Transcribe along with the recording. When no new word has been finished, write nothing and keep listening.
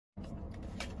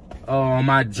on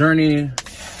my journey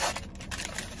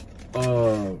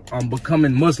on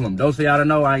becoming Muslim. Those of y'all that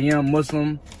know, I am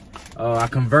Muslim. I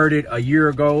converted a year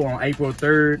ago on April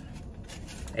 3rd,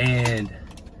 and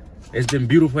it's been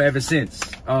beautiful ever since.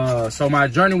 So my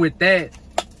journey with that,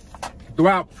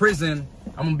 throughout prison,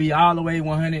 I'm gonna be all the way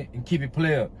 100 and keep it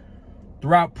player.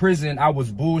 Throughout prison, I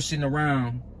was bullshitting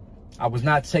around. I was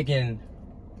not taking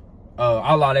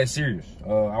Allah that serious.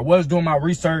 I was doing my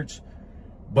research,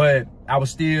 but I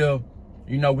was still,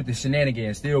 you know, with the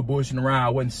shenanigans, still bullshitting around. I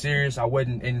wasn't serious. I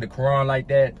wasn't in the Quran like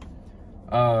that.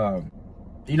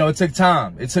 You know, it took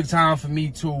time. It took time for me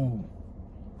to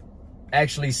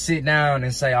actually sit down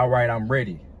and say, all right, I'm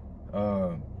ready.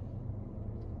 I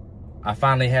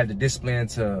finally had the discipline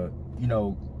to, you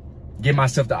know, give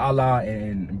myself to Allah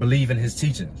and believe in his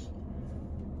teachings.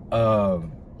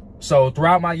 So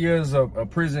throughout my years of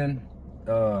prison,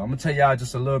 I'm gonna tell y'all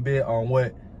just a little bit on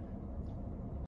what